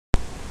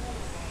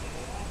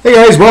Hey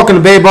guys, welcome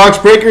to Bay Box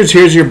Breakers.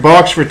 Here's your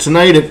box for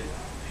tonight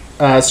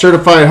at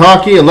Certified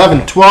Hockey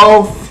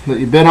 11-12 that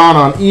you bid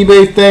on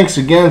eBay. Thanks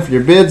again for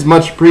your bids,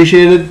 much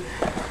appreciated.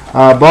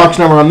 Box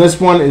number on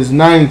this one is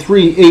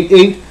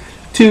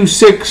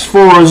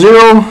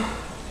 93882640.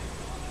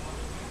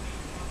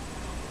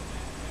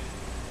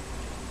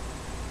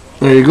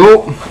 There you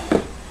go.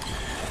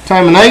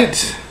 Time of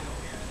night,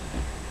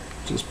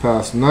 just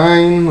past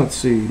 9. Let's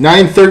see,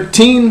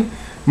 9/13,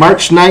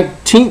 March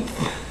 19th.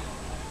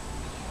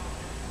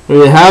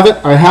 There you have it.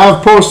 I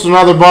have posted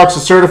another box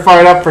of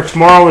certified up for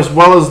tomorrow, as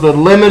well as the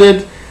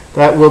limited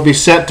that will be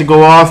set to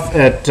go off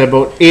at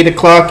about 8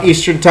 o'clock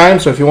Eastern time.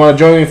 So if you want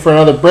to join me for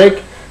another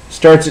break,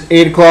 starts at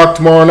 8 o'clock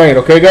tomorrow night.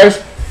 Okay, guys?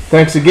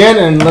 Thanks again,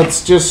 and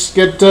let's just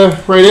get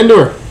right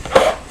into her.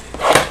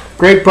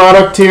 Great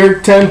product here.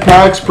 10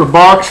 packs per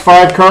box,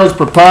 5 cards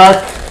per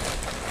pack.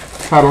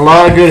 Had a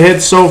lot of good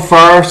hits so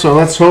far, so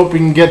let's hope we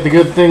can get the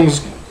good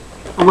things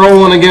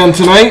rolling again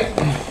tonight.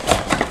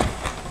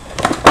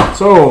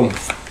 So,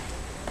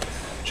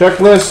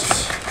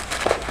 checklists,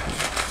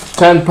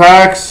 10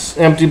 packs,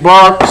 empty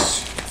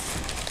box,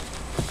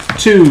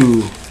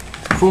 2,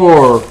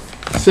 4,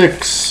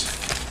 6,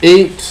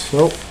 8,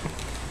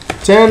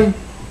 10.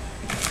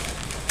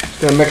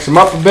 Just gonna mix them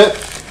up a bit.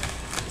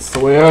 That's the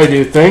way I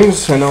do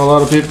things. I know a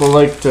lot of people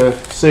like to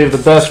save the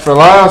best for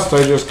last.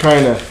 I just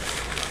kind of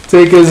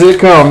take as it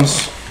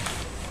comes.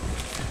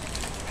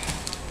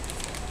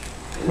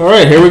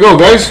 Alright, here we go,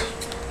 guys.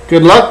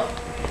 Good luck.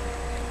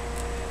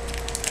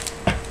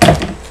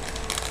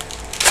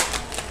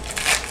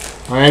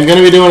 I am going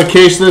to be doing a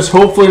case of this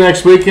hopefully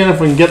next weekend if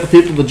we can get the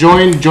people to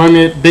join. Join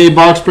me at Bay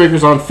Box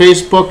Breakers on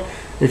Facebook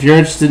if you're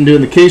interested in doing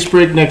the case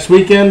break next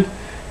weekend.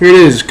 Here it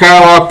is.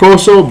 Kyle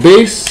Okposo,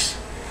 base.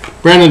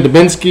 Brandon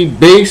Dubinsky,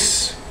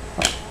 base.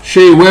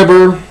 Shea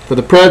Weber for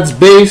the Preds,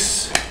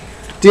 base.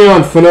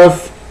 Dion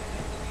Phaneuf,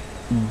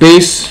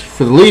 base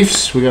for the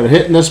Leafs. We got a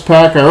hit in this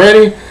pack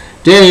already.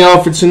 Danny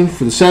Alfredson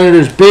for the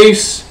Senators,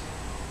 base.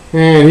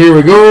 And here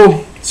we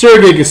go.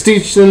 Sergei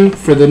Kostitsyn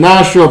for the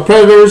Nashville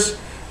Predators.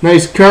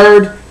 Nice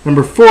card.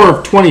 Number 4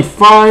 of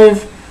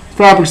 25.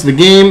 Fabrics of the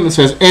game. It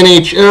says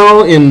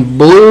NHL in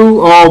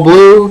blue, all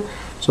blue.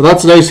 So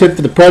that's a nice hit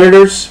for the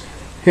Predators.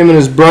 Him and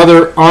his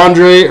brother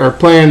Andre are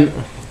playing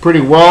pretty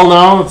well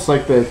now. It's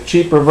like the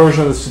cheaper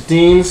version of the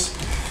Sedins.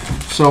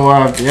 So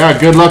yeah,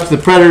 good luck to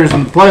the Predators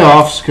in the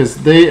playoffs because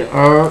they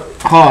are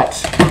hot.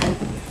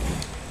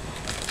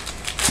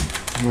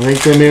 I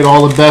think they made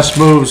all the best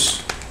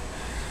moves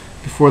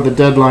before the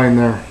deadline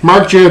there.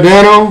 Mark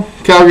Giordano,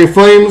 Calgary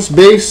Flames,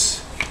 base.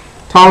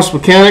 Thomas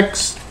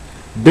Mechanics,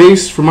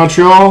 base for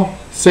Montreal.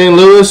 St.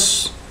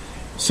 Louis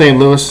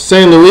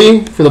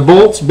for the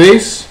Bolts,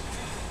 base.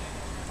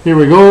 Here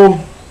we go.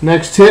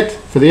 Next hit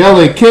for the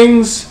LA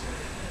Kings.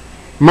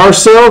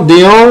 Marcel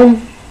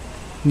Dion.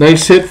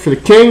 Nice hit for the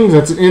Kings.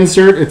 That's an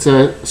insert. It's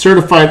a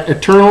certified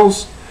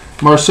Eternals.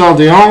 Marcel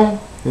Dion.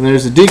 And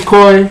there's a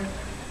decoy,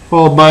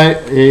 followed by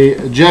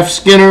a Jeff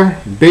Skinner,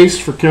 base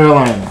for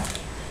Carolina.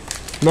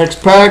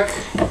 Next pack.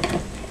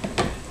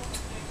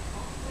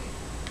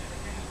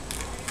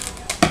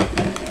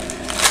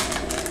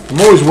 I'm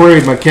always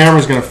worried my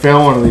camera's going to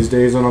fail one of these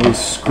days and I'll be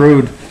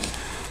screwed.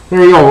 There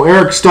we go.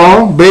 Eric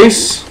Stahl,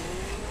 base.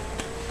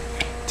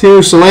 Tino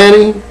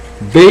Solani,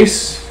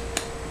 base.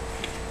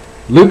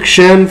 Luke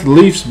Shen for the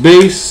Leafs,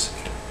 base.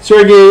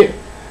 Sergei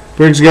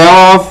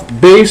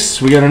Brzgalov,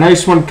 base. We got a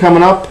nice one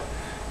coming up.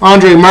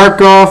 Andrei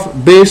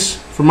Markov, base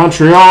for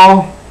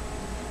Montreal.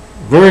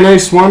 Very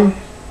nice one.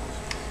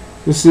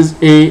 This is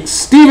a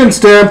Steven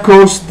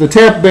Stamkos, the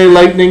Tampa Bay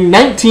Lightning,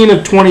 19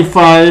 of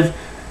 25.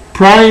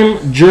 Prime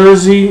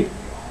jersey.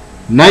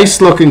 Nice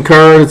looking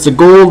card. It's a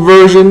gold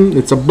version.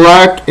 It's a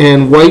black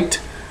and white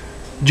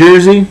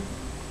jersey.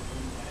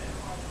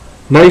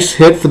 Nice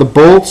hit for the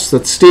Bolts.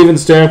 That's Steven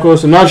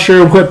Stamkos. I'm not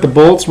sure what the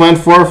Bolts went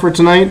for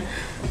tonight,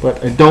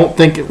 but I don't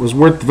think it was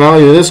worth the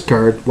value of this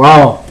card.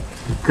 Wow.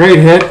 Great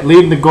hit.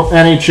 Leading the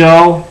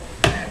NHL.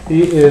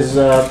 He is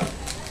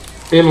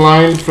in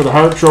line for the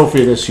Hart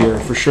Trophy this year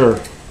for sure.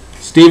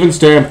 Steven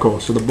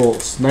Stamkos for the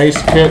Bolts. Nice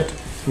hit.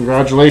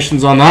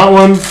 Congratulations on that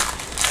one.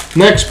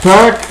 Next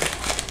pack,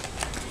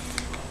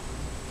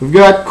 we've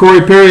got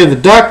Corey Perry of the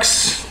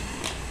Ducks,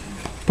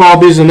 Paul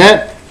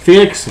Bissonnette,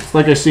 Phoenix, it's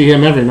like I see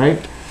him every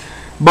night,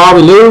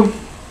 Bobby Lou,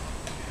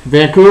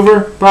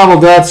 Vancouver, Pavel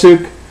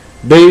Datsyuk,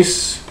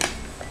 base,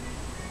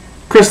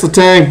 Chris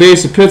Letang,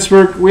 base of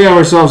Pittsburgh. We have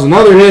ourselves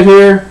another hit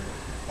here.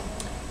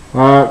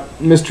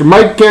 Mr.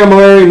 Mike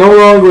Camilleri, no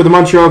longer with the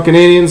Montreal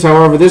Canadiens.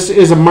 However, this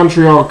is a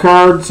Montreal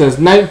card. It says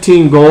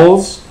 19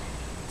 goals.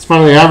 It's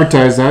funny they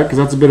advertise that because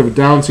that's a bit of a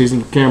down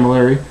season for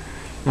Camilleri.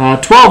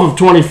 12 of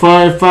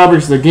 25,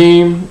 fabrics of the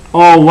game,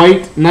 all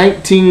white,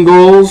 19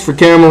 goals for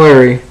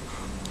Camilleri.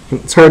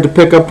 It's hard to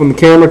pick up on the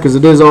camera because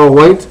it is all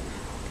white,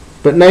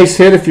 but nice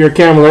hit if you're a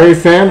Camilleri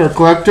fan or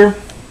collector.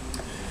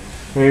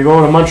 There you go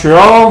to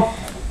Montreal.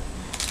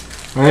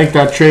 I think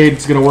that trade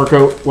is going to work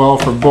out well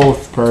for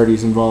both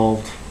parties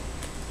involved.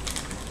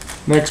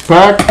 Next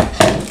pack.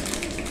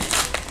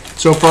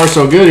 So far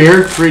so good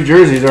here. 3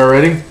 jerseys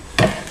already.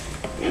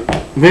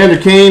 Vander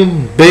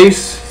Kane,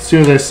 base. As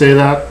soon as I say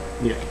that,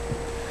 yeah.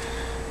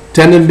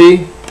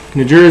 Tendenby,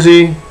 New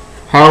Jersey.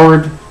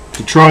 Howard,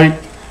 Detroit.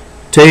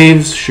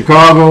 Taves,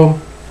 Chicago.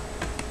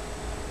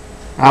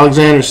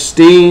 Alexander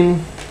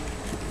Steen.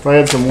 If I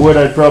had some wood,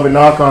 I'd probably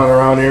knock on it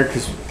around here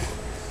because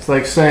it's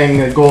like saying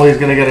the goalie's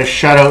going to get a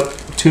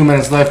shutout 2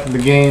 minutes left in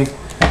the game.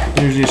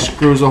 Usually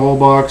screws the whole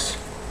box.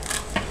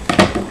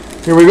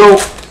 Here we go.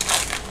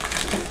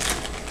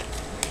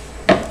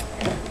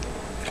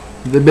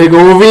 The big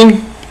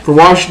Ovi for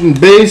Washington,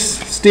 base.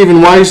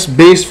 Stephen Weiss,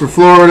 base for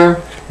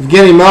Florida.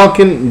 Evgeny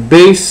Malkin,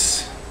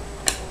 base.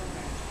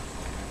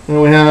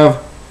 And we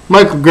have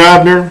Michael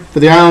Grabner for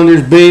the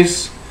Islanders,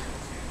 base.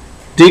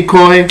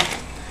 Decoy.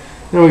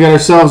 Then we got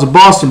ourselves a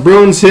Boston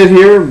Bruins hit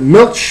here.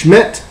 Milt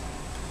Schmidt.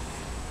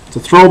 It's a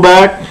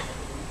throwback.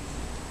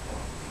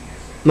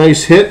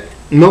 Nice hit.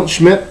 Milt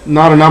Schmidt,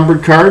 not a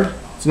numbered card.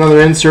 It's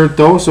another insert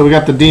though. So we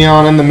got the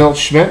Dion and the Milt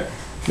Schmidt.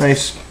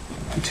 Nice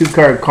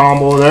 2-card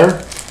combo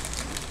there.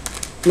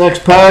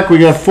 Next pack, we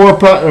got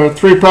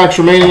 3 packs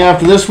remaining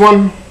after this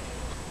one.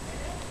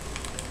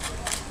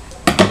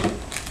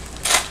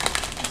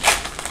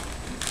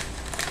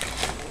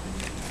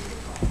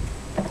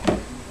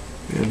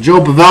 Joe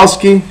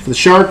Pavelski for the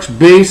Sharks,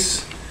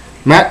 base.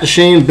 Matt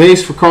Duchene,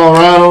 base for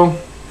Colorado.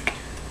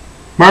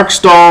 Mark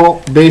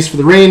Stahl, base for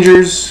the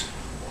Rangers.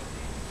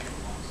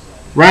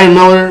 Ryan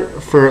Miller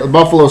for the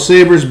Buffalo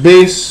Sabres,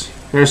 base.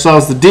 There's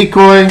ourselves the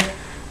Decoy.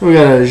 We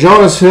got a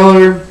Jonas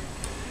Hiller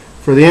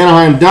for the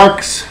Anaheim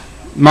Ducks.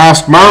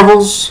 Mask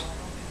Marvels.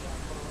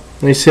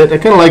 Nice hit. I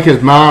kind of like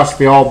his mask.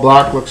 The all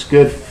black looks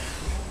good.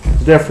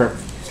 It's different.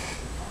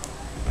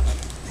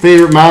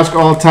 Favorite mask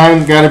all the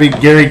time, got to be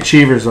Gary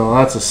Cheevers though.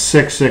 That's a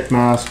sick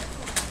mask.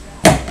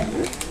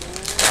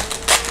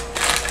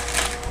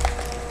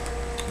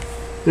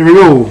 There we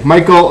go.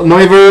 Michael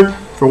Neuvirth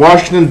for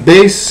Washington,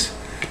 base.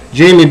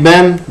 Jamie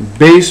Benn,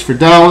 base for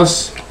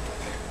Dallas.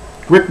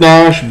 Rick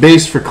Nash,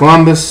 base for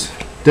Columbus.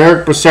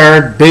 Derek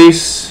Brassard,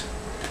 base.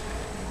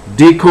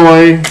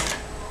 Decoy.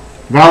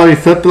 Valerie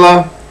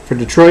Fippola for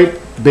Detroit,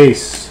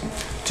 base.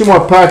 2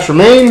 more packs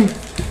remain.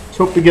 Let's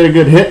hope we get a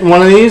good hit in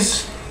one of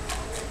these.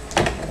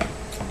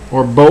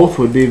 Or both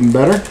would be even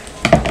better.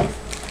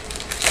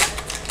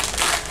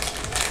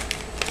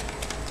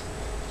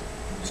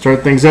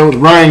 Start things out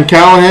with Ryan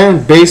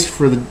Callahan, base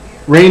for the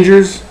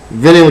Rangers.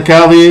 Vinny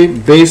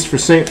LeCavalier, base for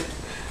St.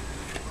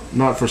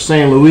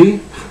 Louis,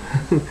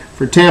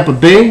 for Tampa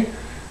Bay.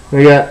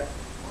 We got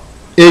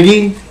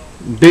Iggy,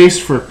 base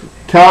for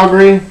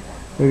Calgary.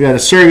 We got a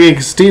Sergei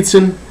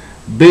Kostitsyn,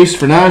 base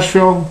for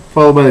Nashville,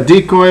 followed by the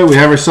Decoy. We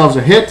have ourselves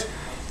a hit.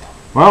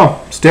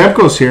 Wow,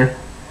 Stamkos here.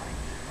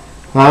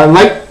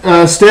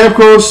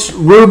 Stamkos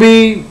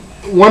Ruby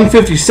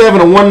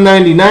 157 and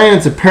 199.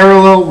 It's a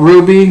parallel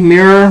Ruby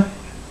mirror.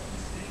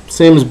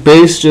 Same as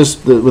base,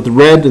 just with the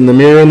red and the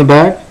mirror in the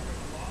back.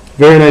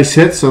 Very nice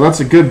hit. So that's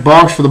a good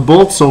box for the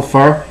Bolts so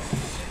far.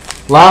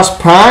 Last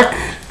pack.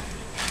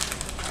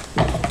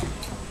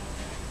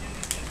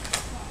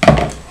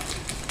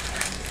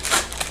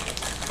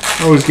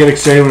 I always get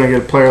excited when I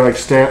get a player like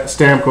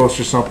Stamkos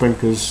or something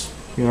because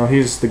you know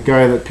he's the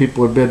guy that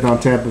people are bidding on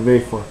Tampa Bay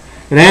for.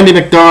 And Andy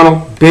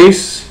McDonald,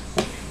 base.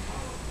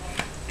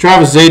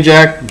 Travis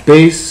Zajac,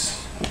 base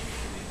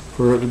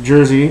for the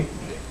Jersey.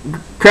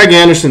 Craig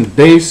Anderson,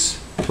 base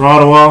for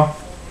Ottawa.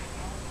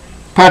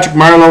 Patrick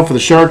Marleau for the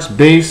Sharks,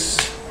 base.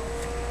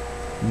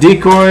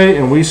 Decoy,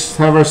 and we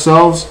have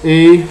ourselves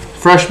a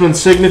freshman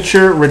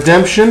signature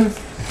redemption.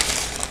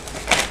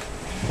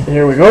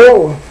 Here we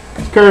go.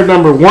 Card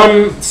number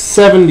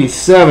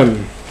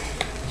 177.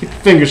 Keep your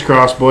fingers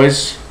crossed,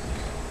 boys.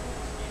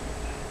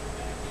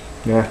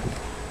 Yeah.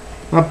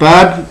 Not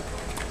bad.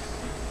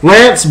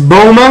 Lance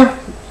Boma.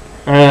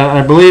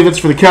 I believe it's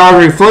for the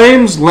Calgary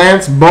Flames.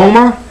 Lance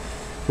Boma.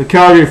 The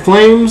Calgary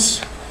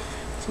Flames.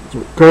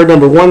 Card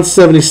number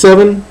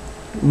 177.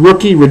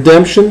 Rookie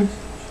Redemption.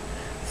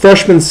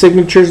 Freshman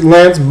signatures.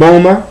 Lance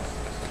Boma.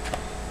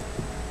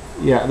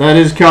 Yeah, that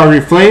is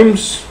Calgary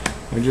Flames.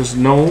 I just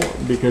know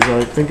because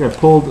I think I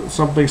pulled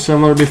something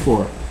similar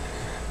before.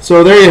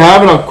 So there you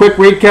have it. A quick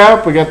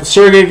recap. We got the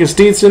Sergei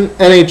Kostitsyn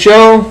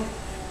NHL.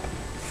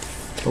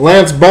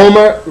 Lance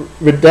Boma,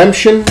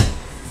 Redemption.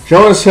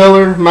 Jonas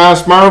Hiller,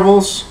 Mass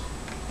Marvels.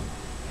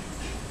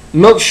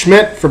 Milt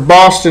Schmidt for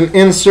Boston,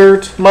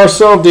 insert.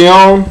 Marcel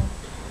Dion,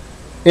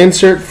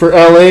 insert for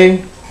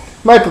LA.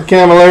 Michael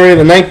Camilleri,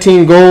 the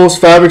 19 goals,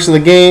 Fabrics of the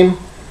Game.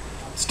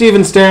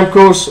 Steven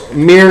Stamkos,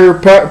 mirror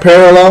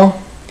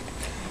parallel.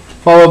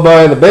 Followed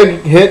by the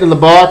big hit in the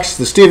box,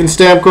 the Steven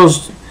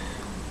Stamkos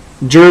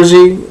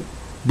jersey,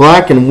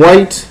 black and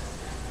white.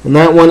 And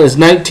that one is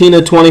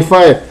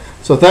 19/25.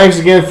 So thanks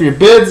again for your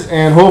bids,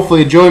 and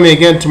hopefully join me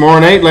again tomorrow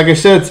night. Like I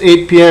said, it's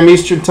 8 p.m.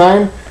 Eastern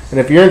Time. And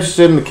if you're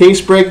interested in the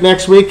case break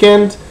next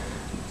weekend,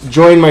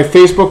 join my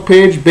Facebook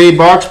page, Bay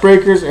Box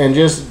Breakers, and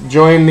just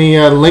join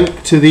the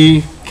link to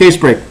the case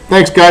break.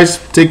 Thanks, guys.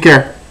 Take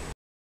care.